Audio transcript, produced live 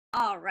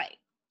All right,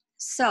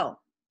 so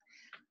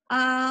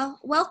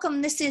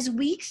welcome. This is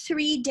week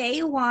 3,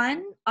 day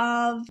 1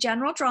 of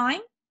general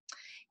drawing,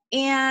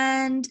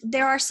 and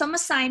there are some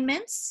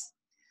assignments.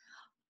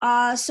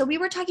 So we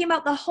were talking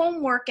about the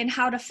homework and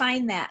how to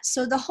find that.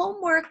 So the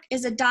homework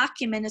is a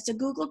document, it's a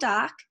Google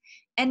Doc,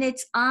 and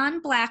it's on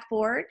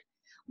Blackboard.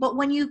 But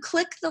when you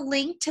click the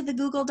link to the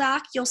Google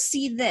Doc, you'll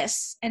see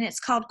this, and it's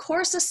called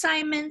Course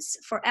Assignments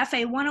for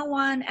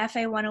FA101,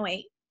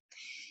 FA108.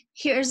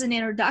 Here's an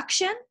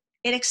introduction.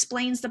 It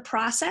explains the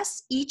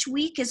process. Each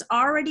week is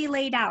already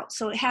laid out.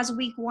 So it has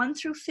week 1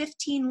 through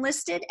 15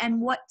 listed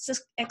and what's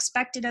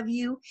expected of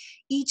you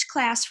each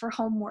class for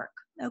homework,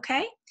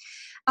 okay?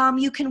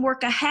 You can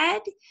work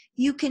ahead.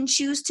 You can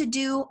choose to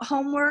do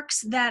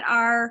homeworks that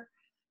are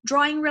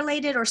drawing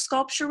related or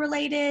sculpture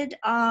related.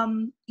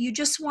 You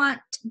just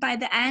want, by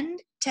the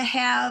end, to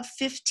have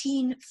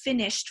 15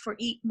 finished for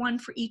one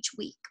for each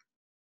week.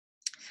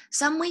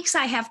 Some weeks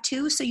I have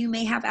 2, so you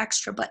may have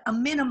extra, but a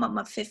minimum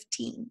of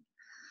 15.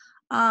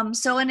 And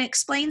it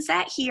explains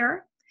that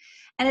here.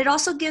 And it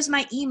also gives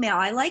my email.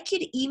 I like you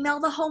to email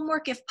the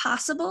homework if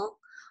possible.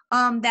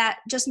 That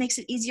just makes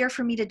it easier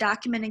for me to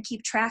document and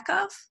keep track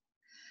of.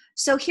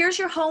 So here's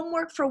your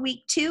homework for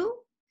week 2.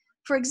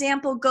 For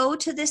example, go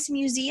to this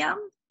museum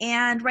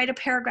and write a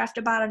paragraph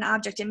about an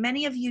object. And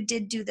many of you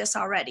did do this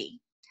already.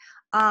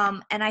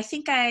 And I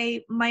think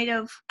I might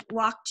have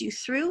walked you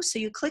through. So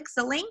you click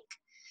the link.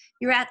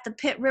 You're at the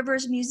Pitt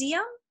Rivers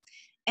Museum,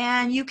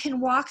 and you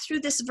can walk through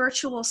this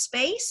virtual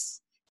space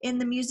in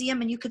the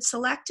museum, and you could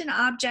select an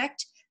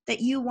object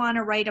that you want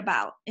to write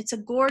about. It's a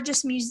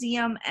gorgeous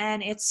museum,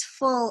 and it's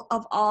full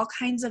of all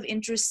kinds of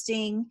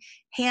interesting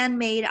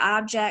handmade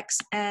objects,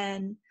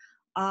 and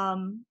I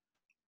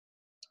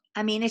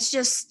mean, it's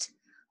just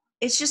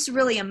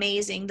really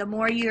amazing. The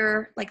more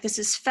you're, like, this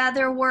is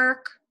feather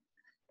work.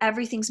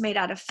 Everything's made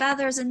out of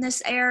feathers in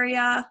this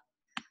area.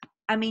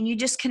 I mean, you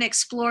just can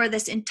explore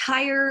this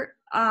entire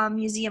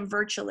museum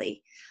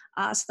virtually.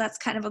 So that's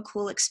kind of a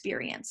cool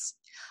experience.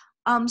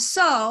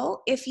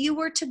 So if you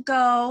were to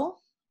go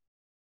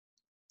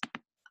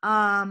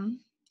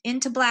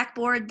into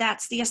Blackboard,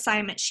 that's the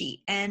assignment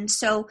sheet. And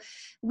so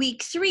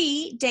week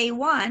 3, day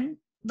 1,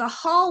 the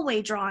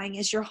hallway drawing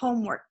is your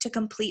homework to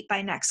complete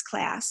by next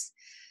class.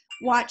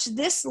 Watch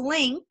this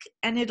link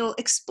and it'll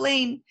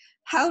explain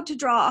how to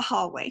draw a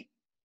hallway.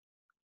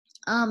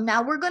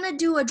 Now we're going to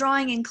do a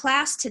drawing in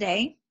class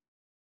today.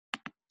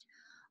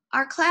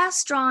 Our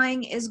class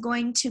drawing is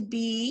going to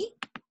be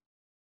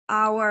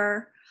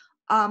our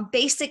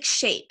basic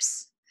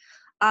shapes.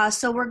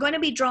 So we're going to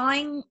be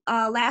drawing,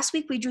 last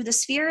week we drew the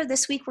sphere.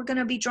 This week we're going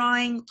to be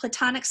drawing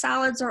platonic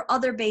solids or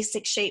other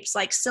basic shapes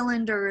like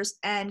cylinders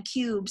and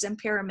cubes and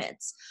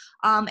pyramids.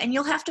 And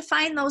you'll have to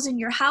find those in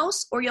your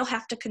house, or you'll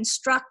have to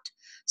construct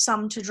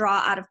some to draw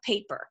out of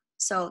paper.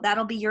 So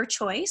that'll be your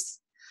choice.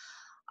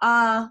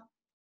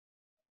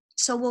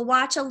 So we'll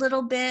watch a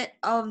little bit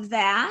of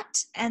that,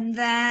 and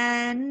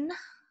then,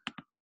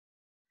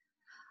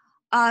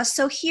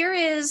 so here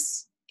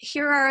is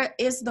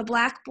the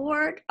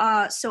Blackboard.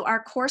 So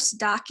our course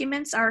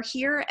documents are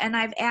here, and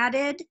I've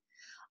added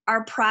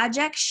our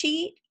project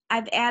sheet.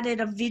 I've added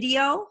a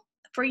video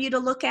for you to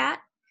look at,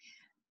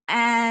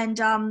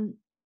 and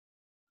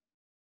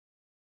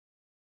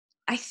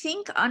I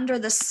think under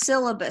the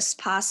syllabus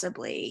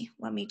possibly,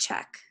 let me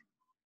check.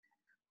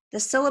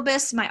 The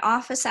syllabus, my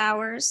office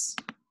hours.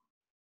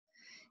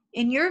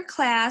 In your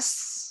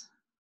class,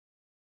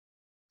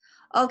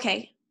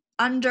 okay,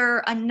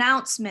 under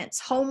announcements,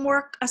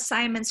 homework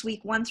assignments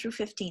week 1 through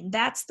 15,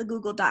 that's the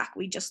Google Doc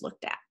we just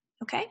looked at,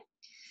 okay?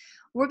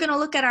 We're gonna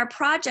look at our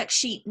project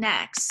sheet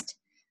next.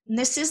 And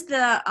this is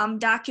the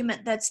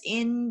document that's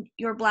in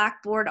your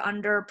Blackboard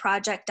under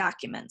project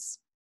documents.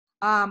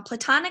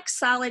 Platonic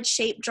solid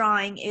shape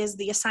drawing is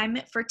the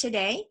assignment for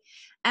today.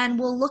 And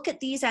we'll look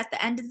at these at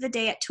the end of the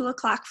day at 2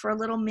 o'clock for a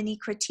little mini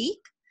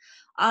critique.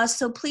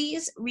 So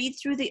please read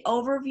through the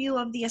overview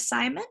of the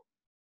assignment.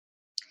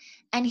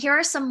 And here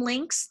are some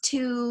links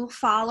to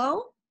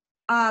follow.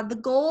 The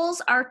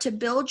goals are to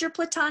build your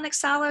platonic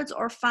solids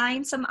or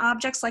find some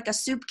objects like a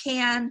soup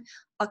can,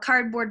 a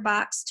cardboard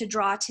box to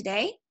draw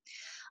today.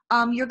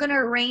 You're going to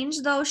arrange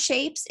those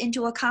shapes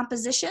into a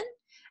composition,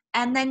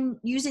 and then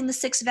using the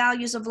 6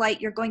 values of light,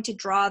 you're going to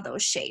draw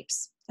those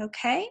shapes,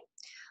 okay?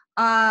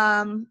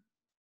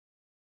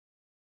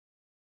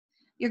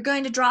 You're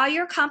going to draw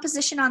your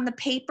composition on the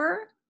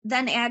paper,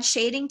 then add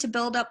shading to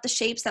build up the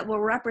shapes that will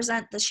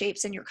represent the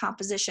shapes in your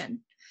composition.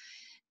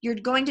 You're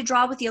going to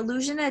draw with the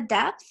illusion of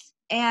depth,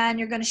 and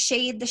you're going to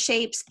shade the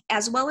shapes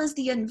as well as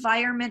the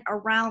environment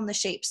around the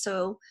shapes.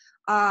 So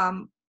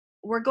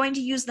we're going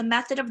to use the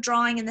method of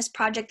drawing in this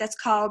project that's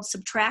called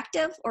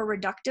subtractive or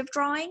reductive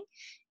drawing,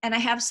 and I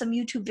have some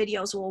YouTube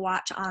videos we'll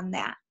watch on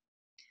that.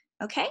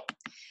 Okay,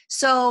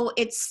 so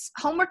it's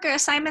homework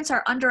assignments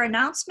are under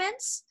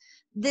announcements.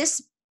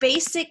 This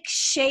basic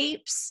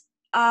shapes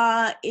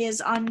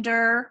is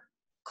under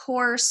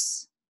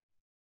course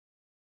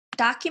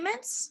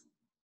documents.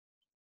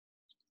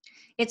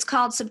 It's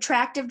called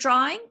subtractive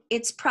drawing.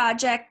 It's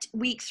project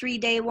week 3,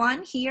 day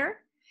 1 here.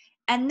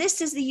 And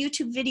this is the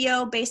YouTube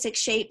video, basic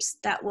shapes,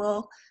 that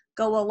will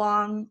go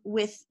along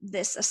with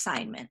this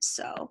assignment.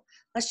 So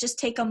let's just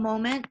take a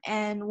moment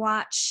and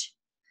watch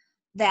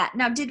that.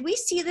 Now, did we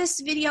see this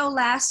video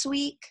last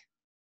week?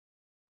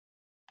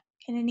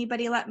 Can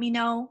anybody let me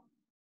know?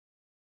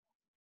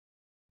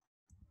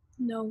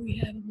 No, we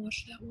haven't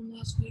watched that one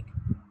last week.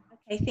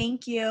 Okay,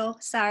 thank you.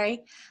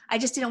 Sorry, I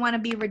just didn't want to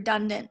be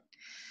redundant.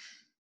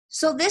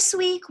 So this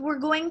week we're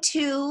going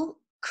to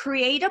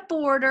create a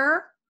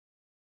border.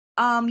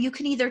 You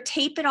can either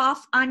tape it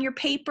off on your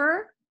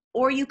paper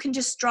or you can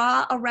just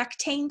draw a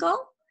rectangle.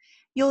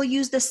 You'll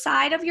use the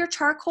side of your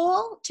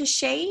charcoal to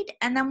shade,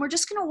 and then we're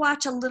just going to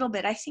watch a little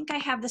bit. I think I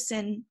have this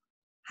in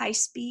high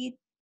speed,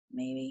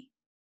 maybe.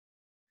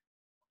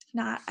 If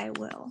not, I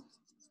will.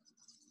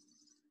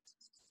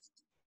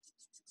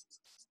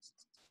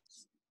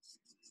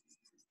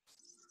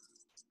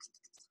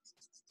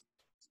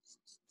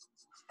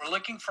 We're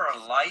looking for a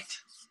light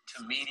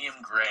to medium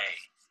gray.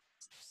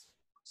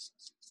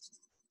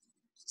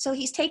 So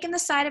he's taken the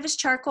side of his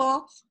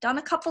charcoal, done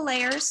a couple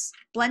layers,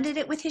 blended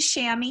it with his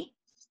chamois.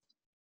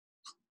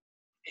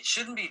 It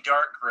shouldn't be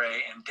dark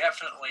gray and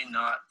definitely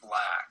not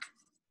black.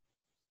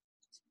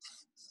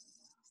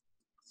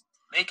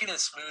 Make it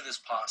as smooth as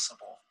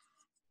possible.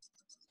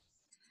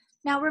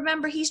 Now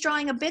remember, he's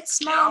drawing a bit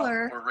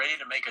smaller. Now we're ready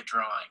to make a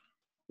drawing.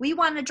 We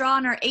want to draw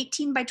on our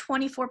 18 by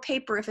 24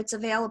 paper if it's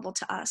available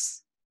to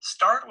us.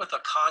 Start with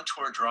a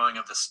contour drawing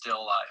of the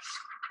still life.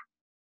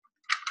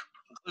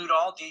 Include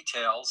all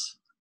details,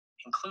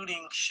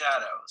 including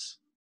shadows.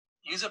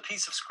 Use a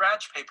piece of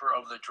scratch paper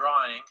over the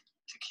drawing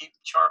to keep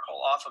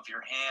charcoal off of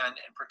your hand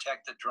and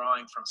protect the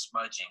drawing from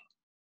smudging.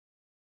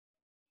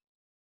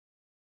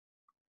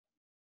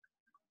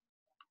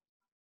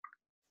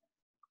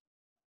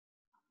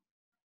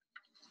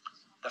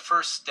 The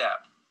first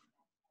step.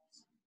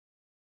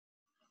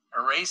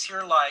 Erase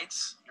your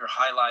lights, your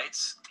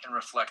highlights, and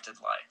reflected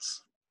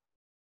lights.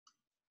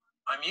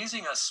 I'm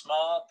using a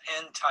small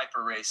pen type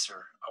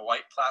eraser, a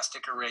white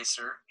plastic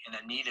eraser, and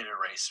a kneaded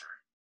eraser.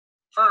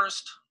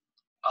 First,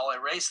 I'll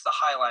erase the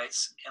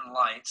highlights and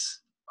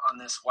lights on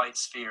this white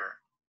sphere.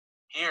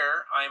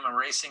 Here, I am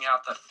erasing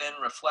out the thin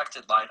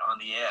reflected light on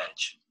the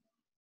edge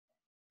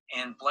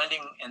and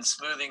blending and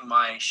smoothing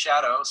my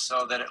shadow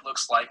so that it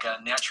looks like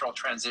a natural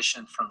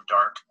transition from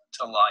dark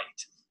to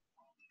light.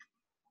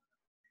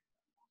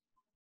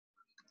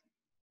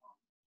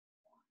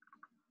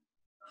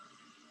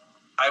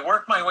 I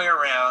work my way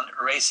around,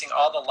 erasing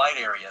all the light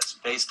areas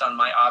based on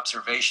my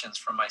observations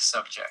from my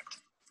subject.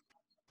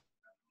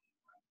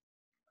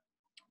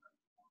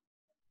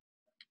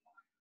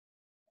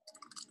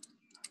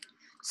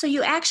 So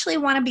you actually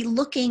want to be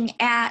looking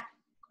at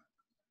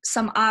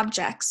some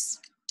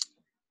objects.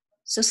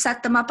 So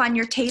set them up on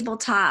your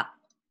tabletop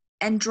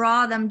and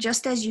draw them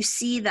just as you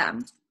see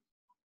them.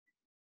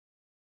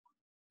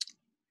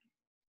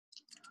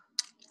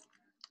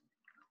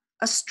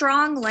 A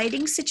strong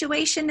lighting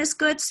situation is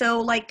good. So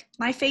like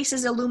my face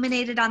is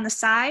illuminated on the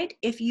side.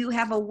 If you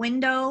have a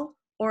window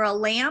or a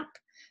lamp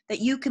that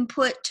you can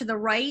put to the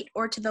right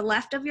or to the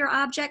left of your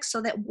object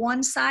so that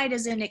one side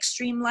is in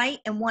extreme light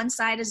and one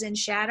side is in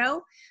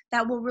shadow,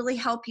 that will really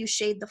help you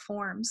shade the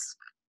forms.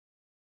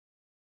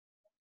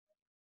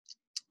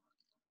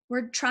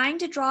 We're trying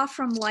to draw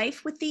from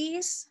life with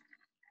these.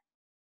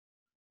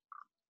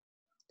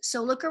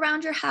 So look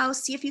around your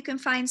house, see if you can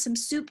find some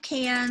soup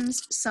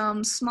cans,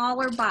 some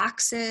smaller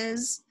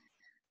boxes.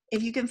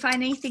 If you can find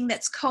anything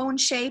that's cone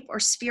shape or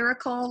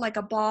spherical, like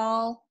a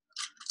ball.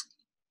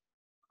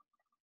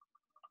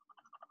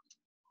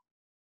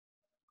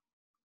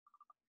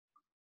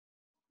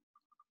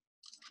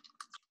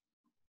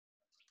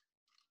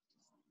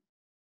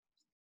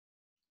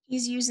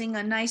 He's using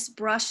a nice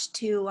brush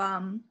to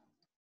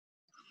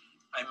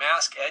I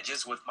mask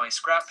edges with my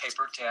scrap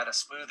paper to add a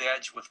smooth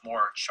edge with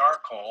more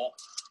charcoal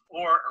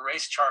or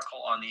erase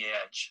charcoal on the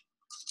edge.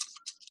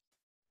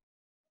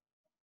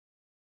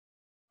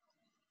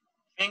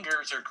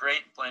 Fingers are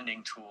great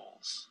blending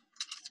tools.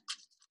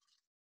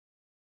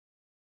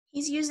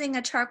 He's using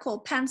a charcoal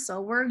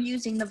pencil. We're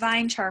using the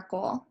vine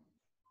charcoal.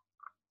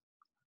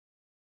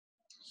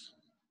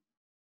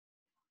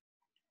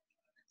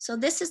 So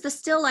this is the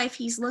still life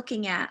he's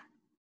looking at.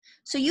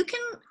 So you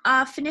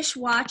can finish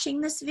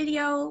watching this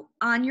video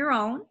on your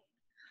own,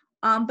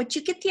 but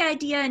you get the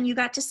idea and you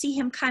got to see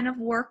him kind of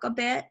work a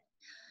bit.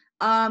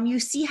 You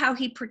see how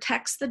he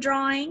protects the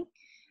drawing.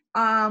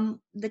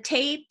 The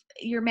tape,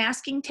 your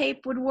masking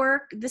tape would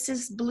work. This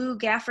is blue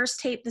gaffer's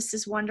tape. This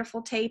is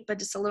wonderful tape,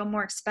 but it's a little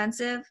more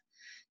expensive.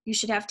 You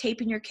should have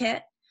tape in your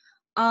kit.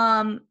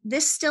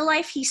 This still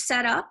life he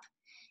set up.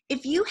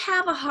 If you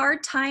have a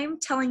hard time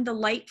telling the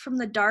light from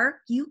the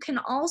dark, you can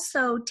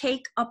also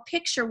take a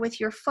picture with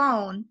your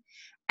phone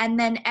and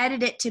then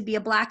edit it to be a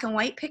black and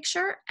white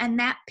picture, and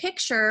that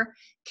picture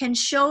can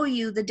show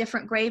you the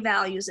different gray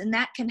values, and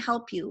that can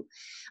help you.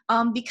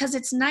 Because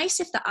it's nice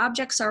if the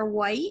objects are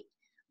white,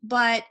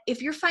 but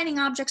if you're finding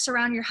objects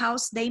around your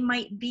house, they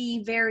might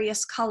be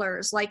various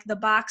colors, like the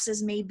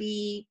boxes may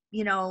be,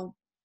 you know,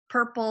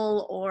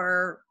 purple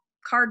or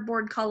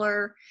cardboard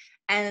color,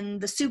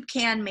 and the soup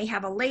can may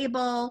have a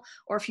label,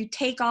 or if you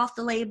take off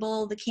the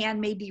label, the can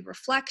may be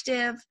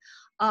reflective.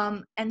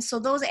 And so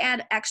those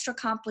add extra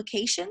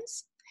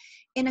complications.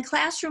 In a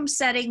classroom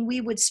setting,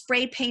 we would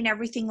spray paint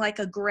everything like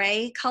a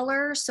gray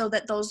color so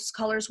that those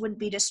colors wouldn't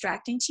be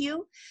distracting to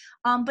you.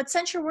 But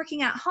since you're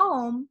working at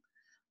home,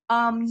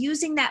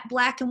 using that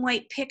black and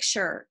white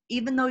picture,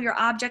 even though your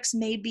objects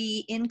may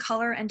be in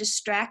color and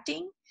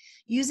distracting,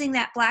 using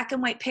that black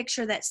and white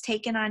picture that's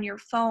taken on your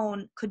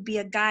phone could be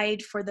a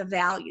guide for the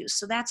values.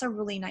 So that's a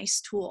really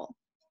nice tool.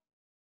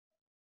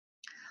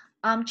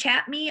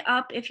 Chat me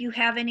up if you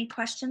have any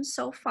questions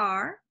so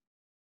far.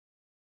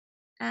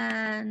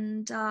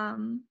 And,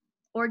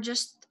 or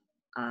just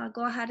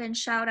go ahead and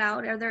shout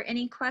out. Are there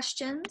any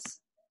questions?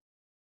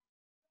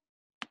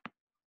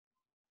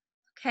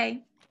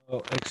 Okay.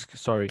 Oh,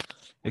 sorry.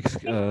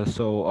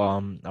 So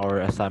our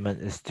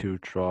assignment is to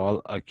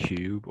draw a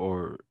cube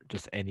or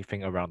just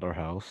anything around our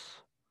house.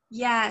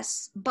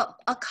 Yes, but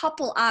a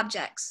couple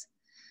objects.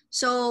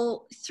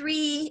 So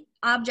 3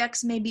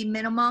 objects may be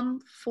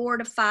minimum, 4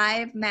 to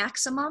 5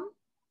 maximum.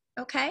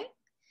 Okay.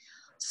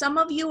 Some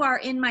of you are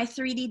in my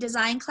 3D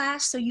design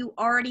class, so you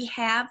already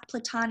have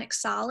platonic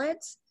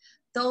solids.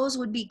 Those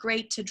would be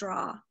great to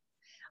draw.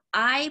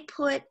 I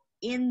put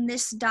in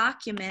this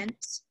document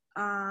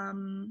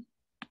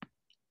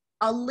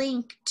a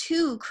link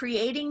to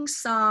creating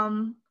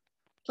some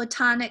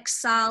platonic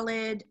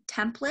solid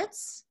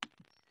templates.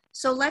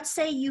 So let's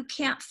say you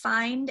can't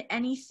find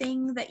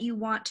anything that you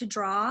want to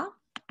draw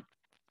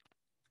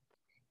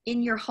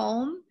in your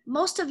home.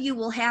 Most of you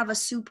will have a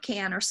soup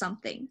can or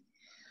something.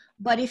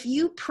 But if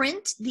you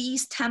print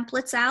these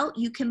templates out,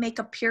 you can make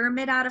a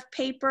pyramid out of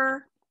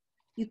paper.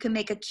 You can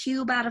make a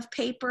cube out of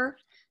paper.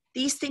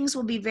 These things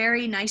will be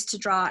very nice to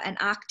draw, an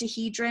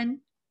octahedron.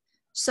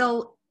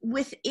 So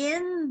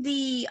within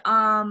the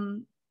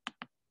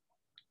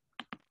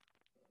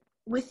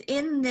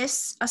within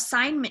this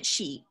assignment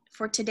sheet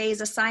for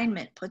today's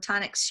assignment,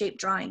 platonic shape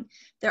drawing,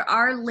 there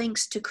are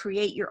links to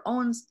create your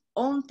own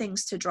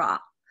things to draw.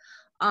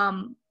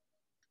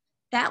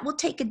 That will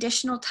take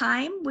additional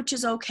time, which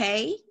is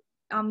okay.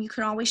 You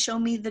can always show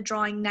me the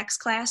drawing next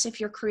class if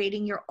you're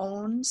creating your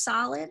own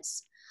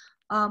solids.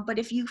 But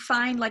if you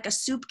find like a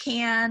soup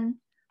can,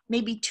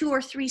 maybe 2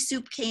 or 3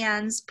 soup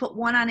cans, put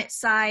one on its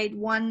side,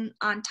 one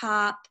on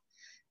top,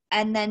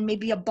 and then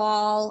maybe a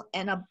ball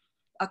and a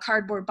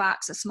cardboard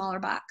box, a smaller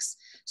box.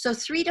 So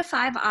 3 to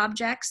 5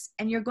 objects,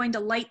 and you're going to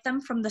light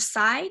them from the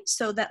side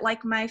so that,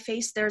 like my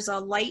face, there's a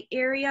light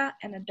area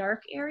and a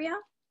dark area.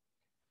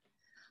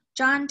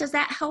 John, does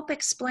that help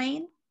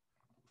explain?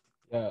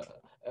 Yeah.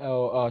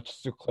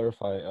 Just to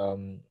clarify,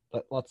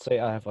 let's say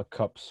I have a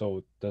cup,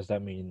 so does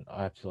that mean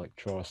I have to like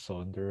draw a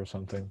cylinder or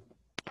something?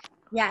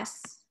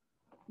 Yes.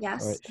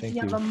 Yes. All right, If thank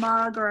you have you. a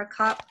mug or a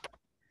cup,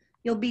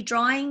 you'll be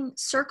drawing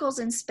circles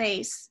in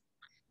space.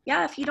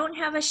 Yeah, if you don't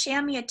have a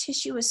chamois, a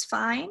tissue is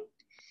fine.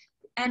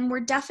 And we're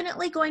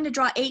definitely going to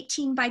draw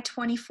 18 by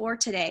 24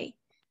 today.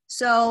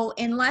 So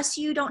unless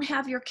you don't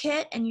have your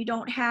kit and you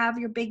don't have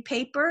your big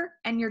paper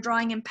and you're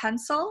drawing in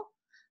pencil,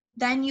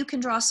 then you can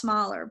draw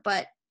smaller.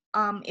 But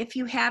if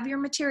you have your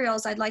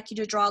materials, I'd like you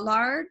to draw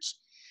large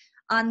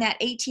on that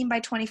 18 by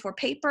 24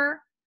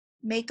 paper,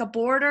 make a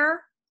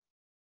border,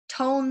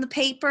 tone the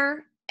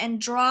paper,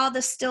 and draw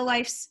the still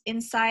lifes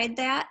inside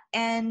that.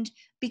 And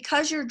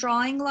because you're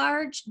drawing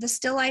large, the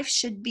still life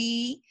should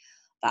be,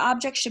 the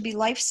object should be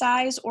life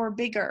size or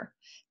bigger,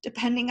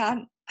 depending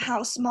on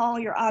how small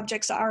your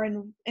objects are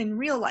in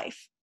real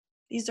life.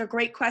 These are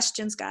great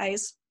questions,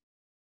 guys.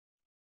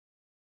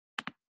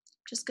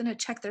 Just gonna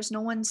check there's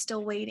no one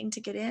still waiting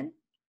to get in.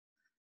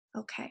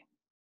 Okay.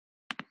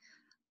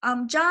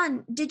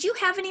 John, did you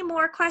have any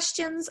more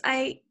questions?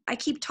 I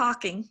keep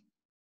talking.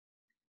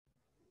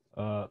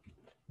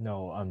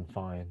 No, I'm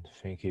fine.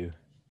 Thank you.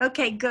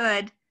 Okay,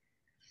 good.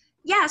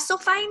 Yeah, so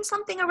find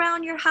something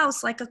around your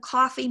house like a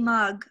coffee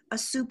mug, a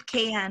soup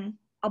can,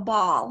 a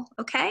ball,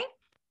 okay?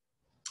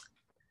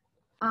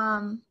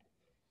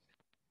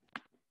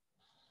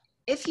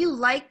 If you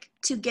like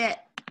to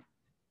get,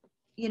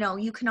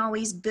 you can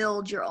always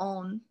build your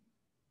own.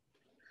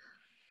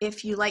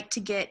 If you like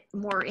to get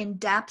more in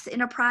depth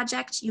in a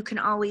project, you can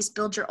always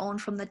build your own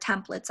from the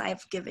templates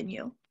I've given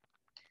you.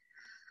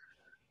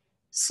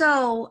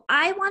 So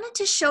I wanted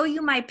to show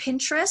you my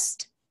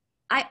Pinterest.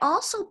 I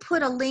also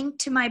put a link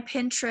to my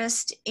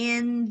Pinterest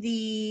in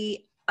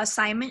the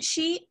assignment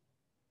sheet.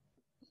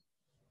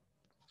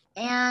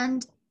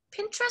 And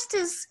Pinterest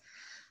is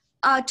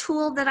a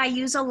tool that I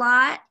use a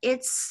lot.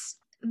 It's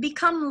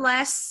become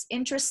less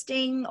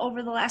interesting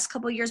over the last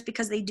couple of years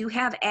because they do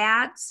have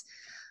ads.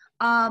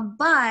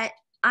 But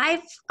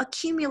I've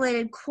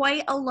accumulated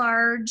quite a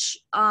large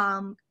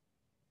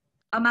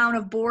amount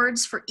of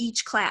boards for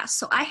each class.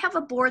 So I have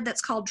a board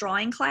that's called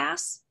Drawing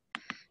Class.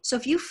 So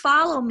if you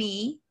follow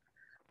me,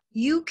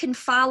 you can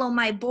follow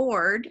my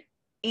board,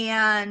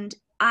 and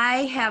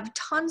I have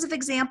tons of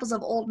examples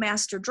of old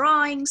master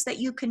drawings that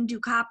you can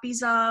do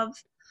copies of.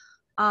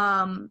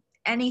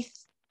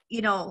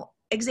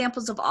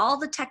 Examples of all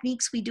the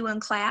techniques we do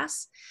in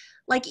class.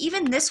 like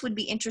even this would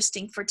be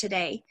interesting for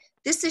today.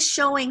 This is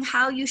showing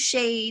how you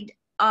shade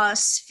a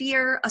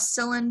sphere, a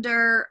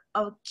cylinder,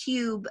 a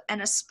cube,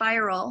 and a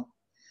spiral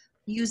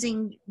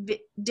using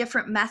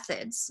different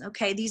methods.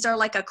 Okay, these are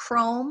like a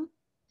chrome.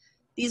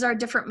 These are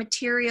different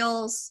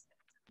materials,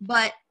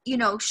 but you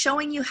know,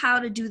 showing you how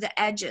to do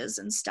the edges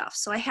and stuff.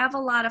 So I have a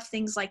lot of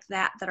things like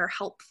that that are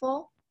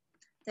helpful,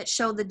 that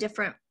show the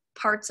different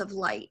parts of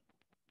light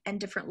and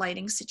different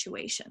lighting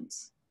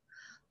situations.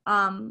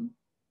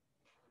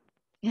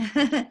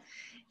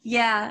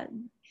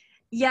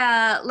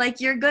 Yeah, like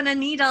you're gonna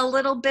need a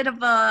little bit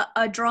of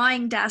a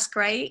drawing desk,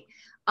 right?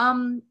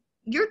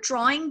 Your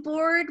drawing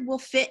board will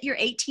fit your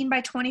 18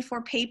 by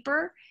 24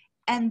 paper,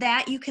 and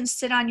that you can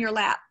sit on your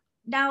lap.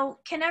 Now,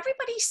 can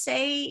everybody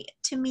say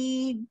to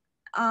me,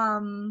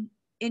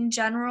 in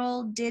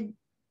general, did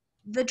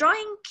the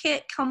drawing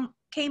kit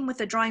came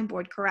with a drawing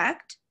board,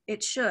 correct?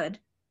 It should.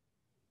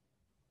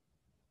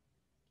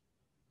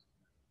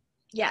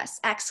 Yes,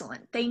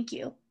 excellent, thank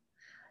you.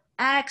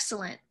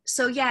 Excellent.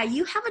 So yeah,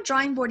 you have a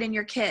drawing board in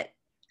your kit.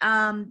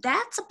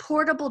 That's a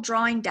portable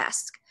drawing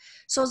desk.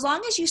 So as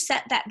long as you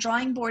set that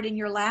drawing board in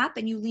your lap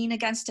and you lean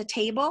against a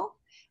table,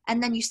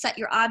 and then you set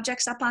your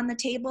objects up on the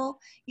table,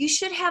 you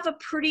should have a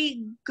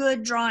pretty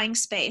good drawing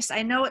space.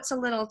 I know it's a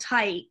little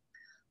tight.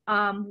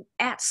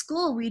 At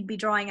school, we'd be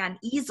drawing on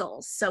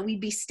easels. So we'd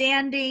be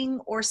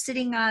standing or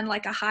sitting on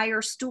like a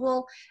higher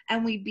stool,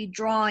 and we'd be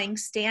drawing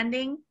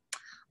standing,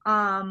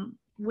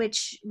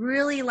 which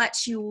really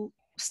lets you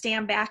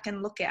stand back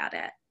and look at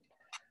it.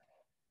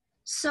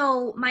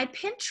 So my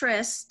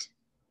Pinterest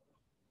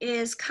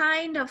is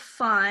kind of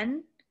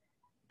fun.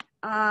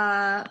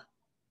 I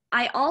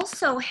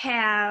also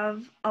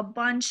have a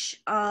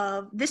bunch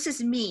of, this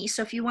is me.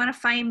 So if you want to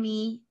find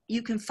me,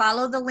 you can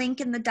follow the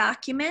link in the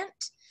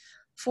document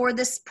for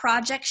this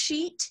project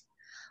sheet.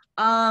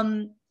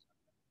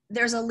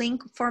 There's a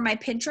link for my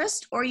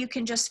Pinterest, or you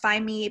can just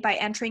find me by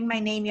entering my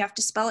name. You have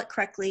to spell it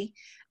correctly.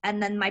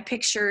 And then my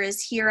picture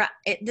is here.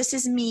 This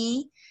is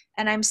me,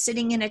 and I'm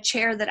sitting in a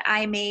chair that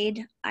I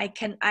made.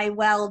 I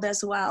weld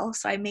as well,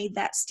 so I made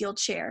that steel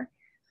chair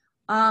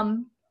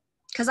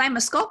because I'm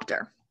a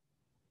sculptor.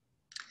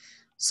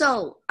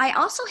 So I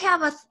also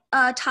have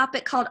a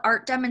topic called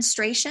art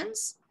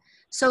demonstrations.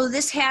 So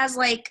this has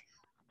like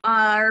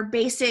our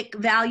basic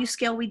value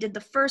scale we did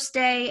the first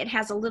day. It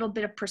has a little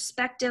bit of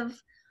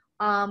perspective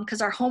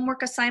because our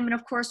homework assignment,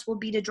 of course, will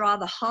be to draw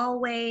the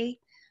hallway.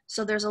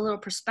 So there's a little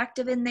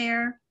perspective in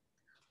there.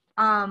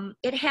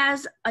 It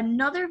has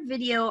another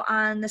video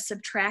on the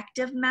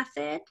subtractive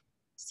method.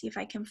 See if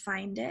I can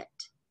find it.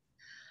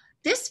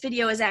 This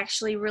video is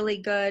actually really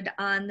good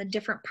on the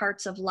different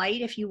parts of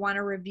light if you want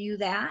to review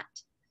that.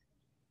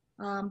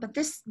 But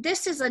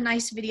this is a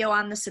nice video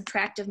on the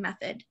subtractive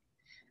method.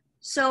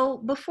 So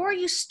before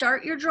you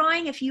start your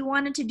drawing, if you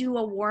wanted to do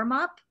a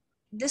warm-up,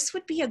 this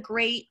would be a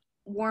great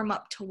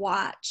warm-up to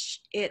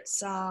watch. It's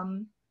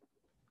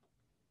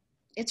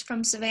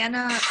from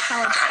Savannah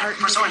College Art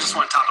and First, I Design. just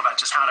want to talk about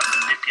just how to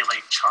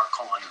manipulate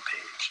charcoal on the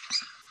page.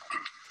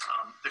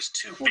 There's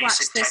two We'll watch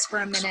basic this techniques.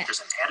 for a minute.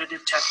 There's an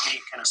additive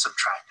technique and a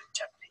subtractive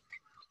technique.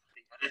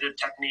 The additive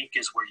technique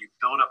is where you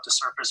build up the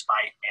surface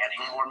by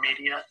adding more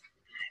media,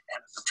 and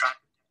the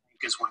subtractive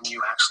technique is when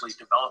you actually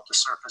develop the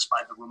surface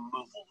by the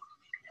removal of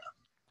media.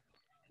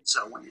 And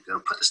so when you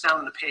go put this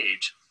down on the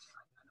page,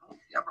 I don't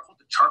you ever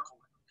hold the charcoal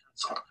like a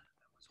pencil that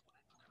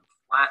was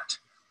flat,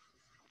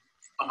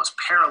 almost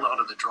parallel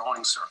to the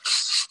drawing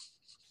surface.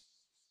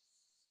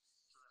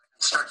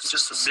 Start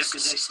just to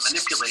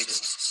manipulate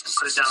it and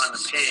put it down on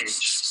the page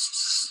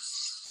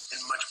in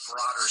much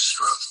broader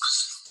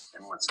strokes.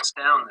 And once it's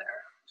down there,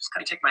 just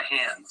kind of take my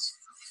hands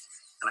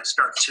and I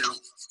start to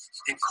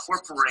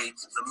incorporate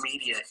the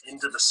media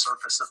into the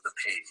surface of the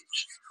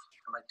page.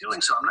 And by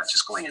doing so, I'm not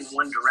just going in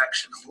one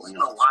direction, I'm going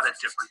in a lot of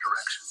different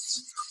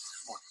directions.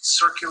 One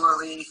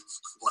circularly,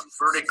 one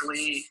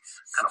vertically,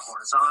 kind of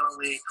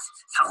horizontally.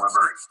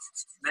 However,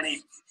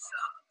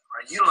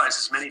 I utilize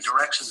as many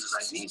directions as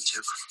I need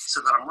to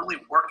so that I'm really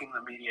working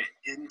the media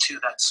into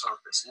that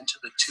surface, into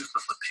the tooth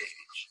of the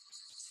page.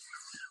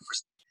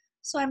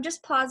 So I'm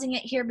just pausing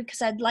it here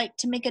because I'd like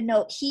to make a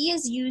note. He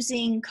is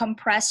using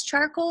compressed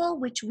charcoal,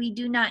 which we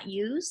do not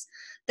use.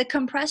 The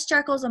compressed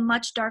charcoal is a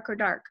much darker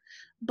dark,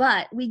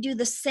 but we do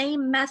the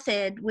same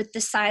method with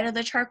the side of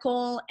the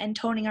charcoal and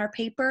toning our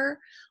paper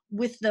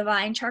with the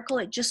vine charcoal.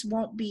 It just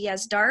won't be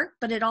as dark,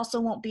 but it also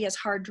won't be as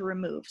hard to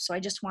remove. So I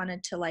just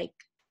wanted to like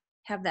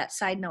have that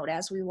side note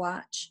as we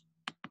watch.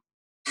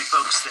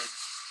 Folks,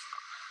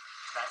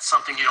 that's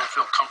something you don't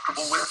feel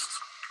comfortable with,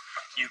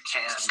 you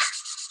can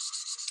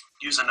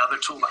use another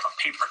tool like a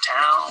paper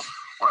towel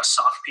or a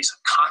soft piece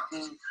of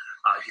cotton.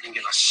 You can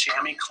get a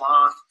chamois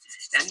cloth,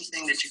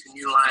 anything that you can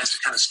utilize to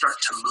kind of start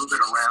to move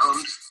it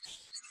around.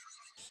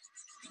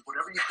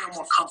 Whatever you feel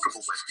more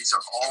comfortable with, these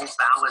are all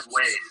valid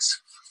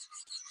ways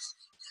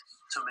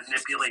to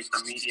manipulate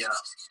the media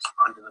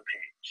onto the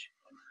page.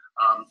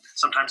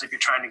 Sometimes if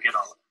you're trying to get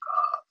a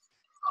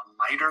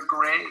lighter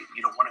gray,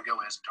 you don't want to go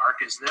as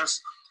dark as this.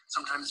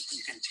 Sometimes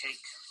you can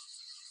take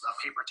a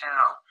paper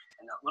towel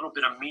And that little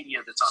bit of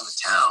media that's on the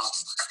towel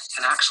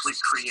can actually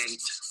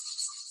create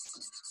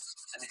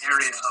an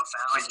area of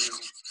value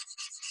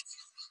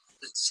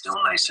that's still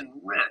nice and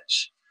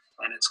rich,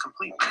 and it's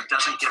complete, but it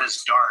doesn't get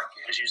as dark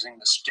as using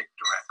the stick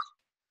directly.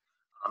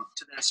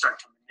 To then start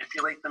to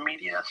manipulate the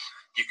media,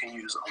 you can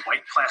use a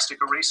white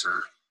plastic eraser,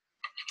 you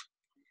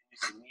can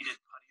use a kneaded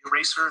putty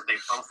eraser. They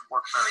both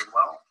work very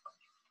well.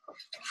 The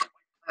white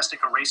plastic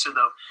eraser,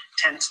 though,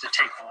 tends to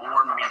take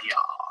more media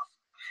off.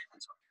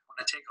 And so if I want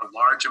to take a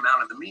large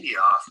amount of the media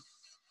off,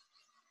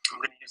 I'm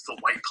going to use the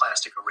white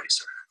plastic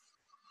eraser.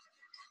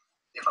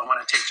 If I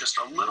want to take just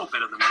a little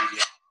bit of the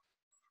media,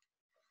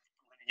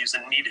 I'm going to use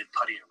a kneaded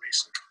putty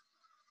eraser.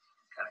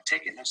 Kind of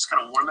take it and just kind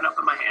of warm it up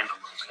in my hand a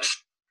little bit.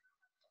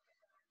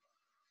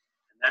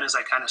 And then as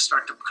I kind of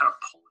start to kind of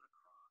pull it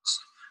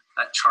across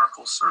that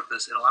charcoal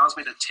surface, it allows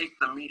me to take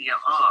the media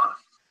off,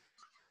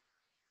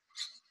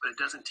 but it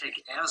doesn't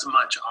take as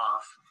much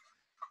off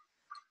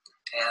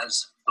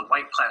as the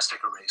white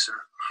plastic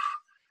eraser.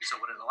 And so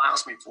what it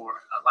allows me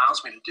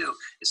to do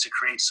is to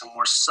create some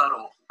more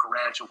subtle,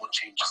 gradual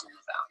changes in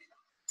the value.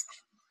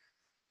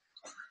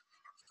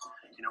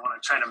 You know, when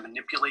I'm trying to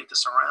manipulate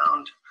this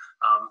around,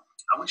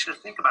 I want you to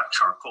think about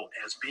charcoal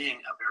as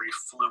being a very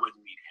fluid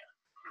media.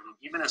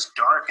 Even as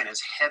dark and as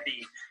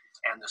heavy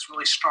and this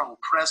really strong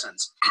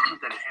presence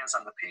that it has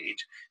on the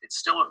page, it's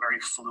still a very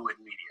fluid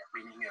media.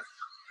 Meaning if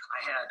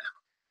I had,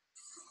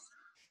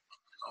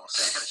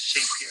 say I had a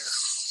shape here.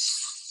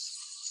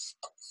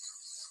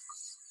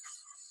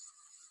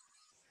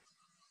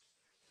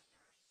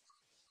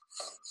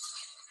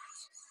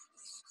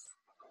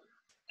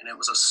 And it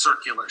was a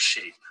circular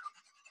shape.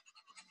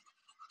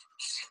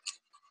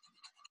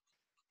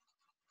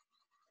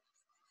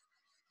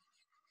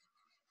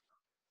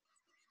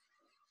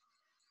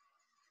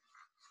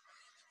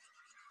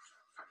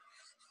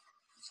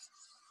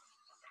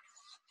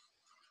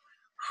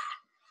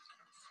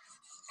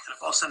 And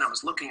if all of a sudden I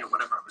was looking at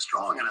whatever I was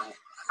drawing and I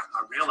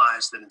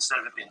realized that instead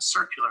of it being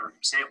circular,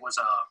 say it was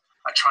a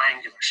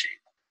triangular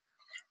shape,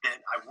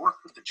 then I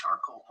worked with the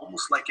charcoal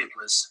almost like it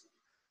was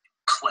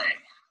clay,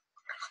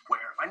 where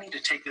if I need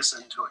to take this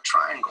into a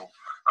triangle,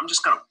 I'm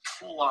just going to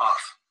pull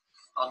off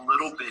a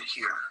little bit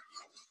here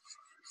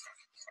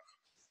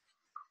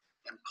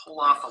and pull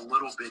off a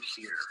little bit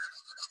here.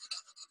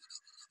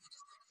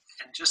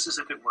 And just as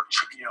if it were,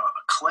 you know,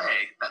 a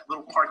clay, that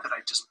little part that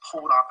I just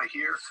pulled off of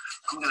here,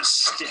 I'm going to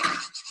stick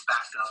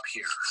back up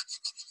here.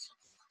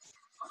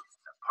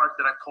 That part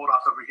that I pulled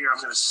off over here,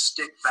 I'm going to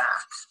stick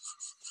back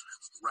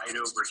right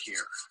over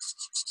here.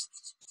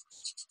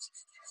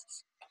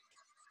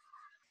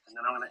 And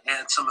then I'm going to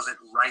add some of it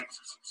right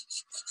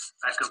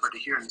back over to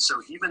here. And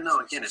so even though,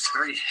 again, it's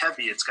very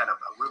heavy, it's got a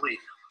really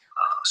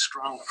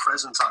strong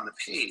presence on the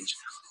page,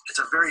 it's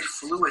a very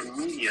fluid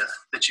media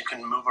that you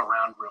can move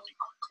around really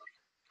quickly.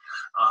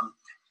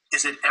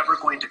 Is it ever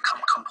going to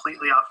come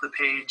completely off the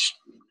page?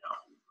 No.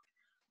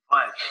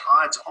 But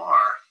odds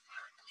are,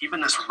 even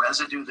this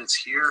residue that's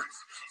here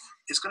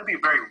is going to be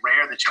very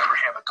rare that you ever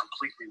have a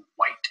completely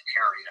white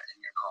area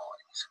in your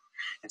drawings.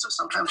 And so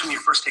sometimes when you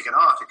first take it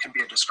off, it can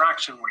be a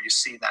distraction where you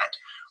see that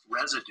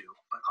residue.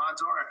 But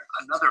odds are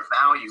another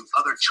value,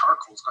 other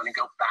charcoal is going to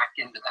go back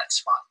into that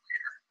spot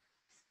later.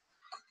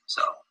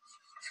 So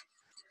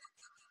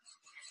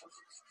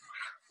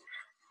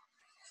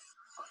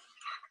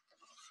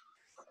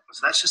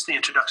that's just the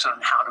introduction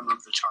on how to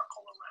move the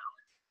charcoal around.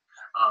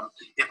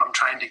 If I'm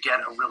trying to get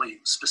a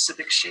really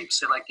specific shape,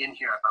 say like in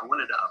here, if I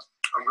wanted a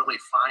really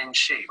fine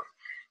shape,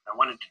 I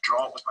wanted to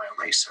draw it with my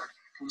eraser,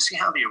 can you see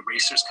how the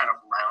eraser is kind of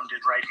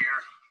rounded right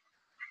here?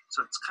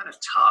 So it's kind of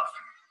tough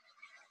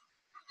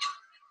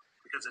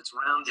because it's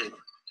rounded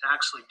to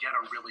actually get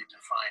a really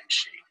defined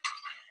shape.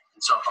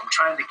 And so if I'm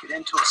trying to get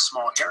into a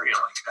small area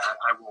like that,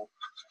 I will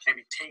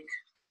maybe take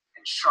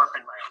and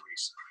sharpen my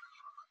eraser.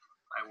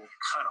 I will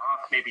cut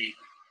off maybe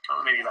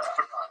about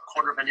a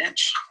quarter of an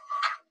inch,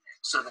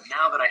 so that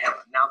now that I have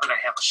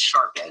a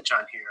sharp edge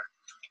on here,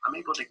 I'm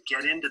able to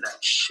get into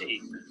that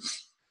shape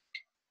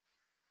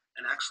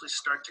and actually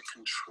start to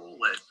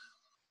control it,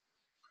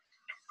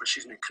 or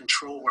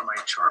control where my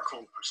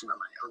charcoal,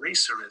 my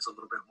eraser is a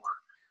little bit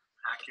more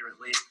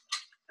accurately,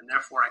 and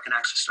therefore I can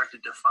actually start to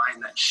define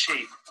that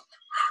shape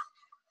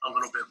a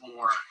little bit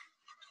more,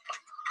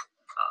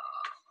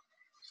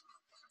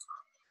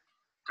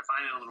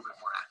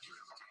 accurately.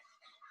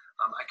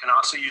 I can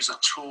also use a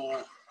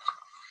tool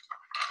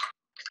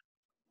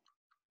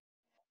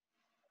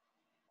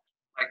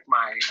like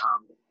my, which is a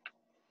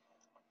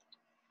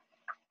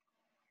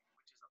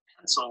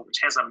pencil, which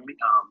has an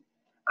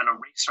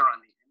eraser on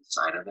the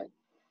inside of it.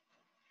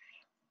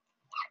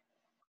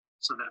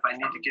 So that if I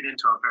need to get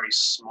into a very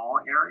small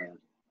area,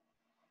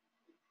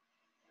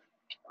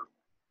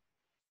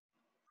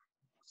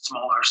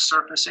 smaller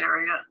surface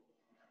area,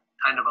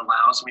 kind of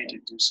allows me to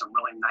do some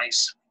really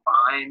nice,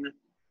 fine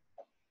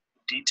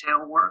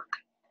detail work.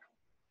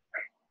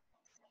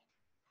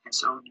 And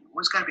so you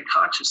always got to be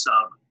conscious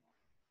of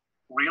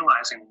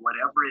realizing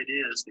whatever it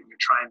is that you're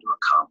trying to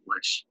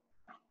accomplish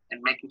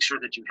and making sure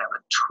that you have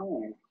a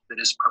tool that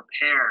is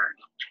prepared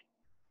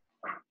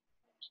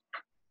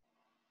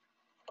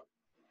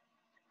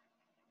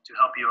to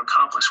help you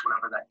accomplish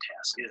whatever that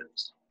task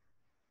is.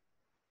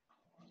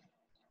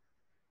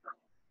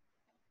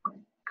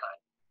 Okay.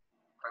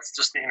 That's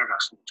just the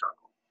introduction to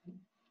charcoal.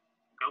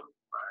 Go.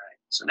 All right.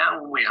 So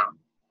now when we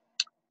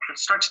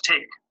let's start to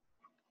take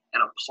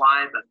and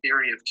apply the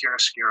theory of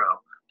chiaroscuro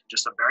to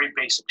just a very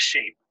basic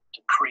shape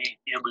to create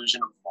the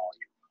illusion of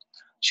volume.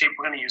 The shape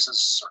we're going to use is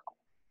a circle.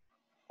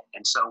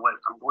 And so what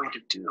I'm going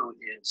to do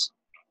is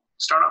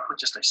start off with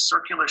just a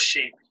circular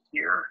shape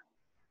here.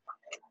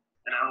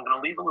 And I'm going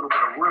to leave a little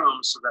bit of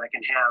room so that I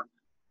can have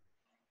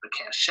the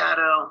cast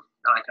shadow,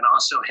 and I can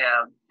also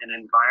have an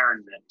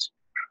environment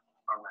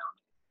around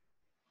it.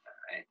 All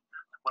right.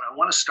 What I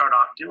want to start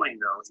off doing,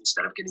 though, is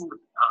instead of getting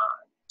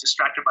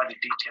distracted by the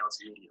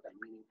details immediately,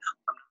 meaning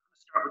I'm not going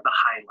to start with the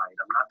highlight,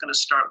 I'm not going to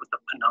start with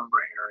the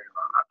penumbra area, or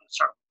I'm not going to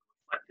start with the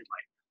reflected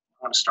light.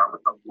 I'm going to start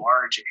with the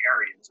large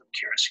areas of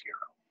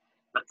chiaroscuro.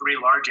 The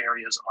three large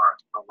areas are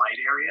the light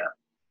area,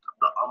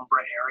 the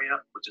umbra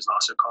area, which is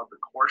also called the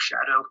core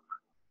shadow,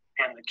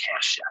 and the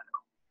cast shadow.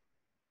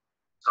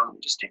 So I'm going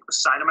to just take the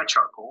side of my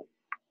charcoal,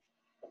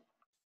 just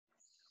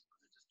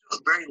do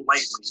it very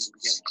lightly in the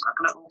beginning. I'm not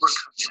going to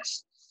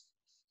overcommit.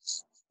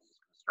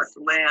 Start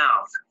to lay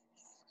out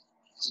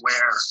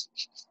where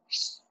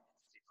the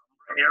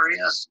umbra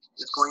area is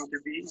going to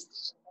be,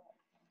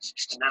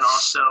 and then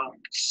also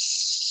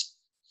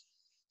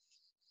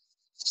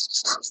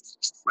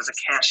where the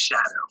cast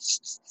shadow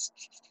is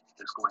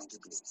going to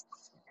be.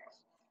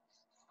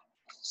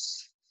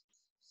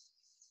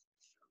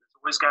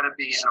 There's always got to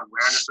be an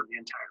awareness of the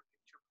entire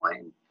picture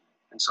plane,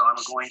 and so I'm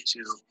going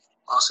to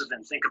also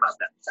then think about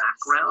that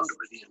background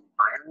or the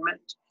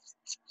environment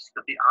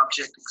that the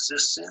object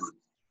exists in.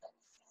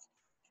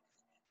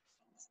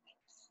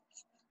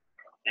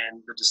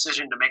 And the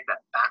decision to make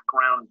that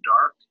background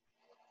dark,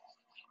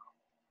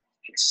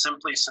 it's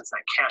simply since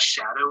that cast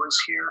shadow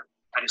is here,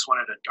 I just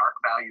wanted a dark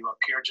value up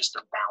here just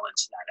to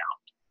balance that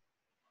out.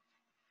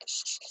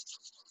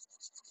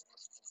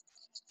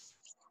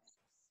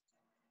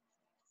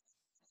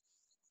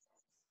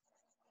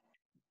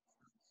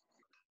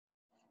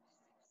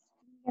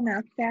 I'm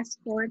gonna fast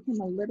forward him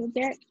a little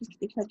bit just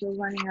because we're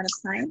running out of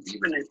time.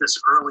 Even at this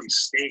early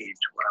stage,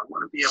 what I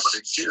want to be able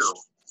to do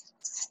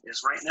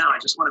is right now, I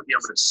just want to be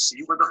able to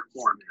see where the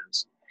form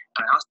is.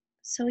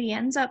 So he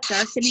ends up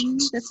darkening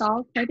this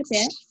all quite a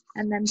bit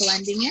and then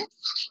blending it.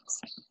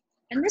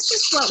 And this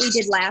is what we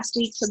did last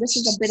week, so this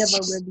is a bit of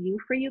a review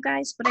for you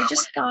guys, but I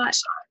just thought...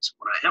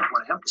 What I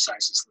want to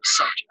emphasize is the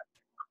subject.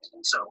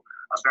 And so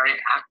a very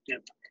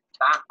active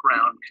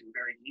background can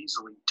very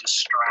easily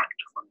distract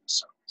from the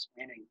surface,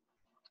 meaning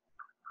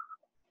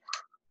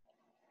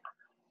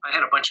I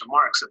had a bunch of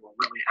marks that were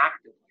really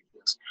active like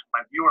this.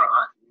 My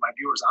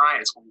viewer's eye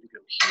is going to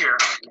go here,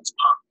 and it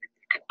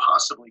could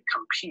possibly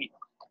compete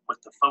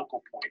with the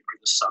focal point or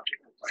the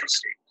subject of my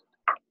statement.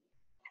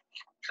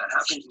 If that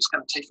happens, just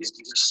going to take it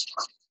and just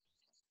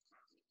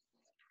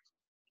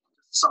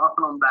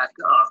soften them back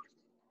up.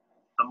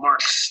 The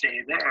marks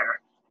stay there,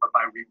 but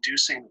by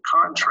reducing the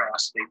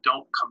contrast, they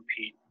don't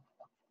compete.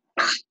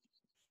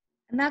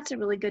 And that's a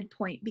really good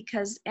point,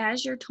 because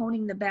as you're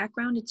toning the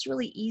background, it's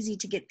really easy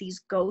to get these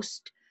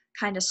ghost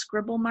kind of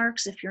scribble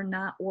marks if you're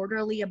not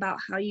orderly about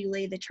how you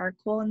lay the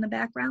charcoal in the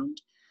background.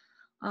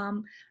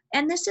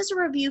 And this is a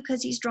review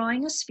because he's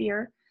drawing a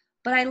sphere,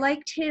 but I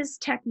liked his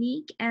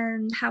technique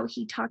and how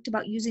he talked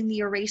about using the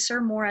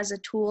eraser more as a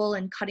tool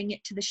and cutting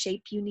it to the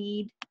shape you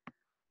need,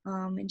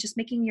 and just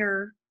making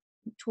your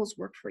tools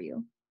work for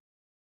you.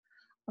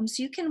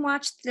 So you can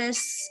watch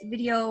this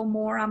video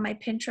more on my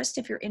Pinterest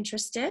if you're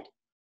interested.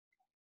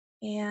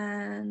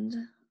 And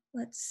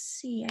let's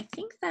see, I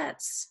think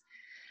that's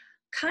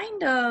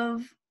kind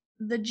of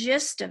the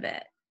gist of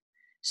it.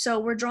 So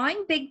we're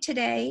drawing big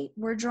today.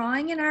 We're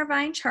drawing in our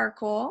vine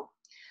charcoal.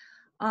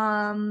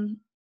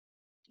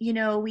 You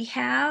know, we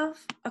have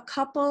a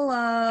couple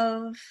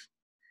of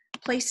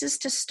places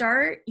to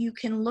start. You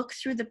can look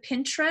through the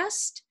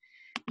Pinterest.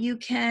 You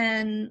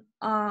can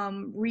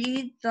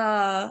read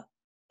the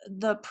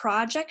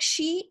project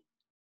sheet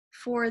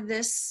for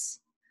this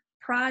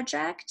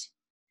project.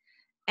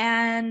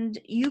 And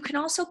you can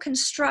also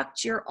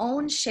construct your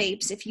own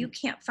shapes if you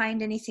can't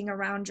find anything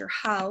around your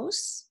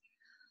house.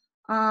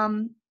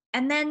 And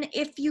then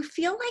if you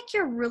feel like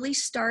you're really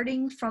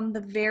starting from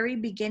the very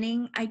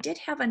beginning, I did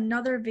have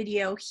another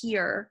video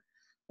here.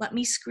 Let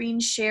me screen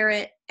share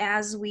it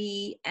as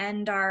we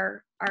end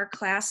our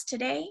class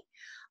today.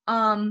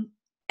 And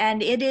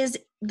it is,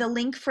 the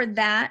link for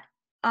that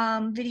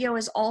video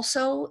is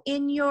also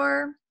in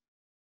your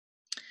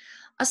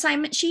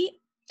assignment sheet.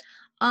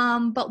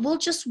 But we'll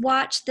just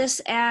watch this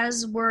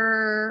as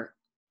we're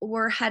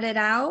headed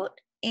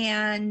out,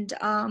 and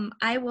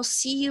I will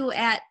see you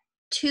at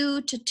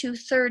 2 to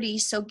 2:30,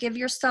 so give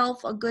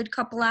yourself a good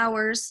couple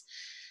hours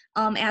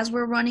as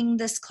we're running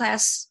this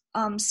class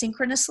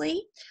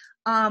synchronously.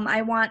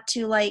 I want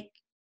to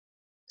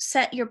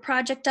set your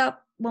project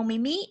up when we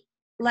meet,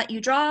 let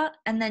you draw,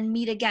 and then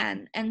meet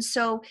again. And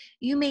so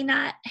you may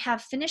not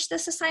have finished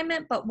this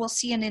assignment, but we'll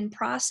see an in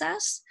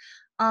process.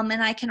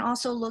 And I can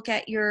also look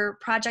at your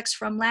projects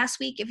from last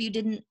week if you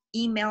didn't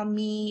email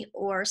me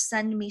or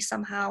send me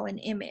somehow an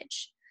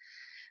image.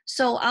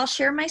 So I'll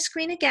share my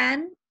screen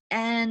again,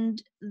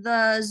 and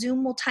the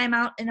Zoom will time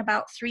out in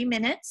about 3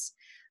 minutes.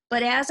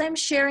 But as I'm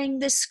sharing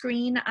this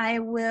screen, I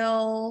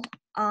will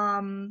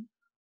mute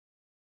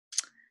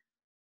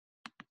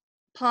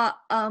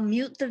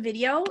the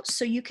video,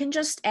 so you can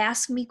just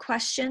ask me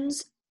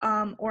questions,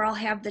 or I'll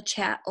have the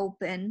chat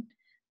open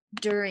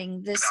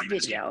during this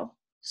video.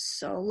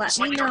 So let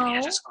me know. Right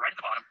at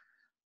the bottom.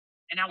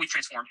 And now we've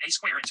transformed a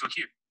square into a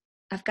cube.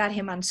 I've got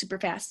him on super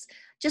fast.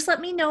 Just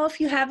let me know if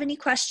you have any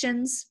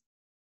questions.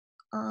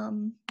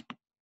 I've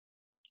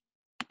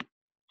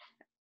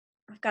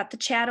got the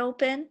chat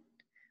open.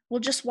 We'll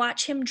just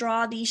watch him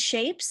draw these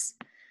shapes.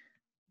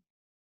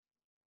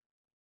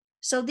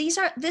 So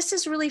this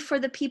is really for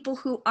the people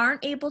who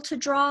aren't able to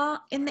draw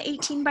in the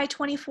 18 by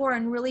 24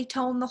 and really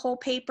tone the whole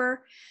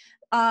paper.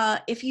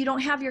 If you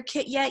don't have your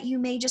kit yet, you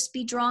may just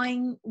be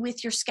drawing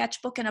with your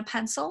sketchbook and a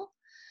pencil.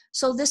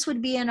 So this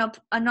would be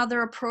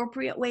another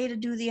appropriate way to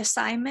do the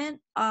assignment.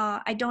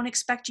 I don't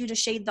expect you to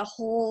shade the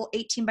whole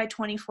 18 by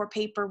 24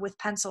 paper with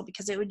pencil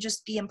because it would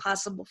just be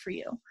impossible for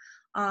you.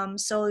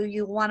 So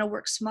you want to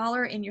work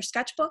smaller in your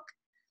sketchbook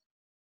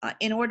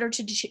in order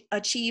to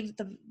achieve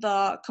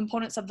the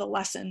components of the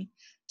lesson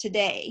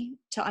today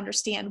to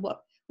understand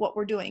what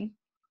we're doing.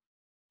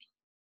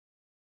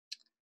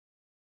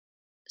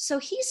 So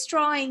he's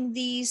drawing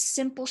these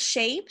simple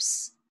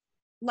shapes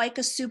like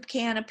a soup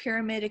can, a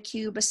pyramid, a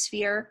cube, a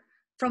sphere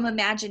from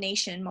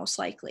imagination, most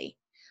likely.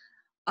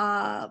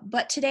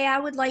 But today I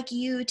would like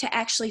you to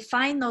actually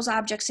find those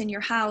objects in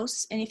your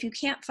house. And if you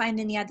can't find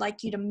any, I'd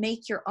like you to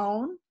make your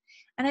own.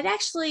 And I'd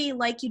actually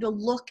like you to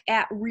look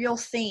at real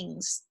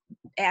things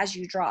as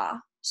you draw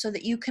so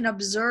that you can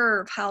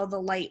observe how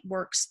the light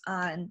works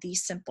on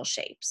these simple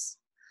shapes.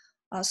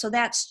 So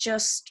that's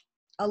just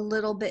a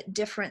little bit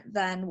different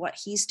than what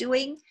he's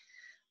doing.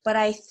 But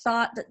I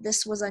thought that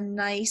this was a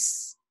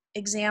nice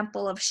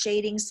example of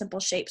shading simple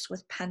shapes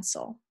with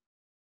pencil.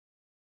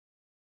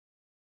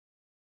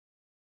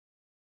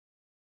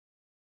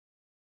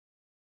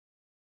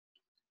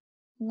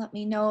 Let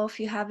me know if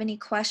you have any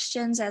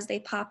questions as they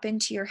pop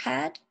into your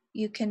head.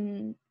 You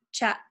can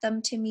chat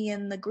them to me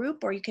in the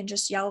group, or you can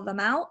just yell them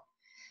out.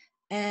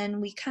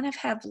 And we kind of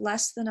have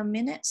less than a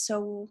minute,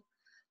 so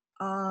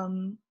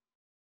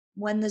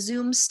when the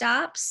Zoom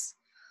stops,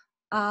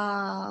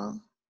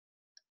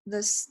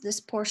 this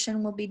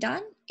portion will be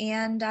done,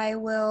 and I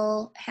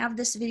will have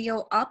this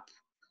video up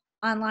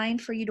online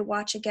for you to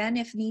watch again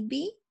if need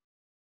be.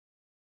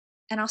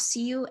 And I'll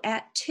see you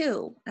at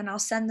 2, and I'll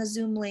send the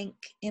Zoom link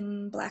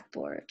in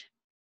Blackboard.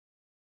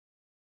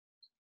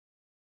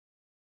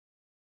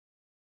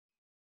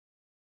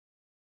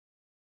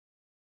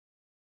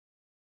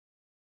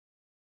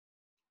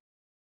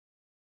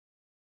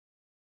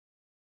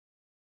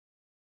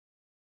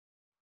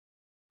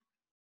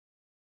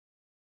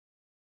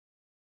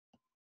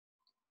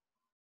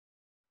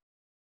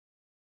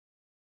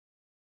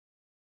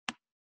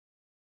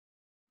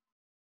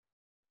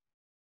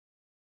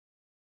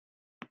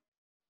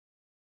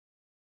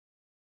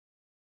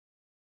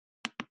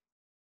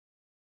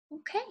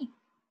 Okay,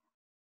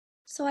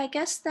 so I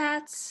guess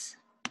that's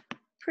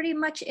pretty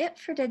much it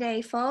for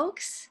today,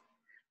 folks.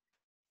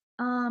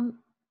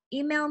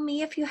 Email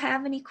me if you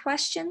have any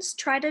questions.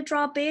 Try to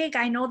draw big.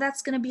 I know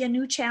that's going to be a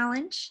new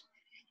challenge.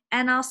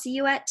 And I'll see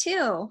you at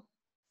 2.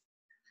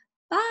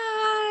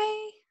 Bye.